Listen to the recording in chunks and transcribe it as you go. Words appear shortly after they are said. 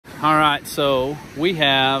All right, so we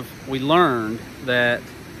learned that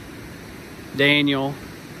Daniel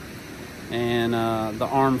and the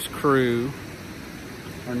Arms crew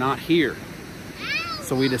are not here.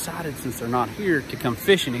 So we decided, since they're not here, to come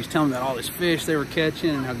fishing. He's telling me about all this fish they were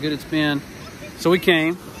catching and how good it's been. So we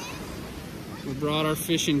came. We brought our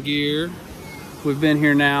fishing gear. We've been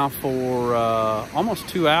here now for almost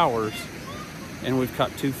 2 hours, and we've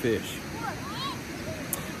caught 2 fish.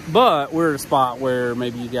 But we're at a spot where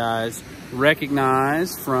maybe you guys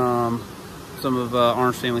recognize from some of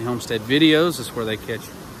Arms Family Homestead videos. This is where they catch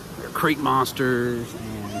their creek monsters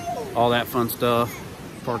and all that fun stuff.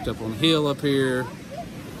 Parked up on the hill up here.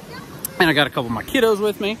 And I got a couple of my kiddos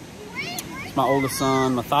with me. It's my oldest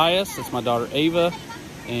son, Matthias. It's my daughter, Ava.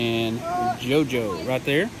 And Jojo right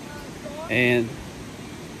there. And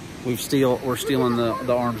we're stealing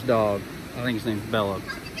the Arms dog. I think his name's Bella.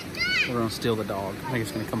 We're gonna steal the dog. I think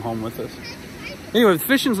it's gonna come home with us. Anyway, the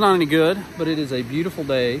fishing's not any good, but it is a beautiful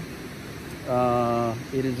day.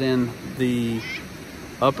 It is in the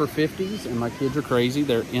upper 50s, and my kids are crazy.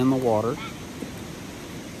 They're in the water,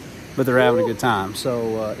 but they're having a good time.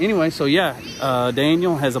 So anyway, so yeah,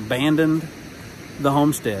 Daniel has abandoned the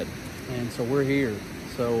homestead, and so we're here.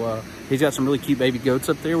 So he's got some really cute baby goats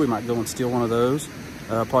up there. We might go and steal one of those.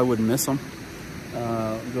 Probably wouldn't miss them.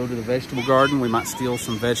 Go to the vegetable garden. We might steal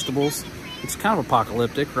some vegetables. It's kind of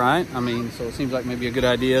apocalyptic, right? I mean, so it seems like maybe a good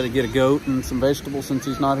idea to get a goat and some vegetables since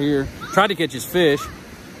he's not here. Tried to catch his fish.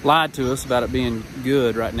 Lied to us about it being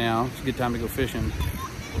good right now. It's a good time to go fishing.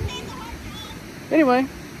 Anyway,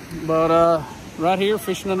 but right here,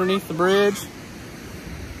 fishing underneath the bridge.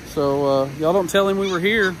 So y'all don't tell him we were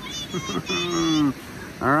here.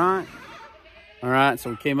 All right. All right,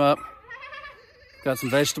 so we came up. Got some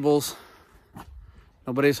vegetables.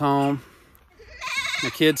 Nobody's home. My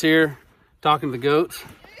kid's here talking to the goats.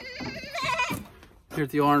 Here at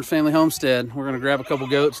the Arms Family Homestead. We're gonna grab a couple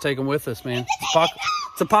goats, take them with us, man.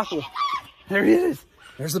 It's apocalypse. There he is.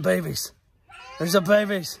 There's the babies. There's the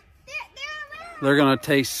babies. They're gonna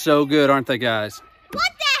taste so good, aren't they, guys? What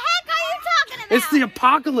the heck are you talking about? It's the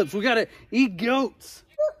apocalypse. We gotta eat goats.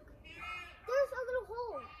 There's a little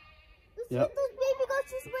hole. Yep. Those baby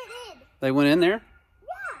goats just went in. They went in there?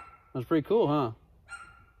 Yeah. That's pretty cool, huh?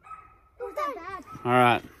 It was that bad. All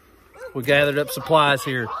right. We gathered up supplies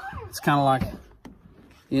here. It's kind of like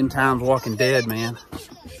End Times Walking Dead, man.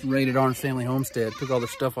 Raided Arms Family Homestead. Took all their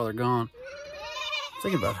stuff while they're gone.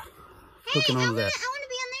 Thinking about hooking onto that. I want to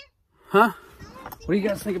be on there. Huh? What do you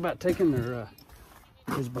guys think about taking their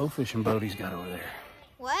his bow fishing boat he's got over there?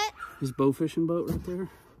 What? His bow fishing boat right there?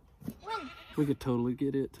 When? We could totally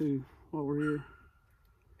get it too while we're here.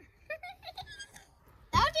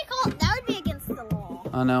 That would be cool. That would be against the law.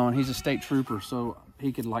 I know, and he's a state trooper, so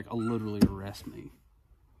he could like literally arrest me.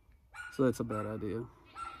 So that's a bad idea.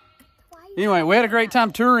 Anyway, we had a great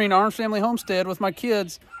time touring Arms Family Homestead with my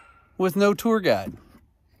kids with no tour guide.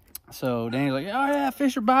 So Danny's like, oh yeah,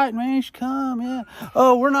 fish are biting, man, you should come, yeah.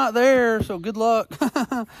 Oh, we're not there, so good luck.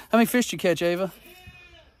 How many fish did you catch, Ava?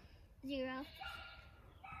 0.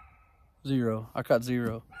 0. I caught 0.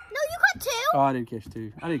 No, you caught 2. Oh, I did catch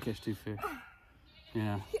 2. I did catch 2 fish.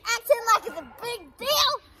 Yeah. You're acting like it's a big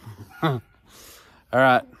deal. All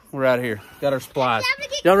right, we're out of here. Got our supplies.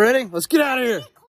 Y'all ready? Let's get out of here.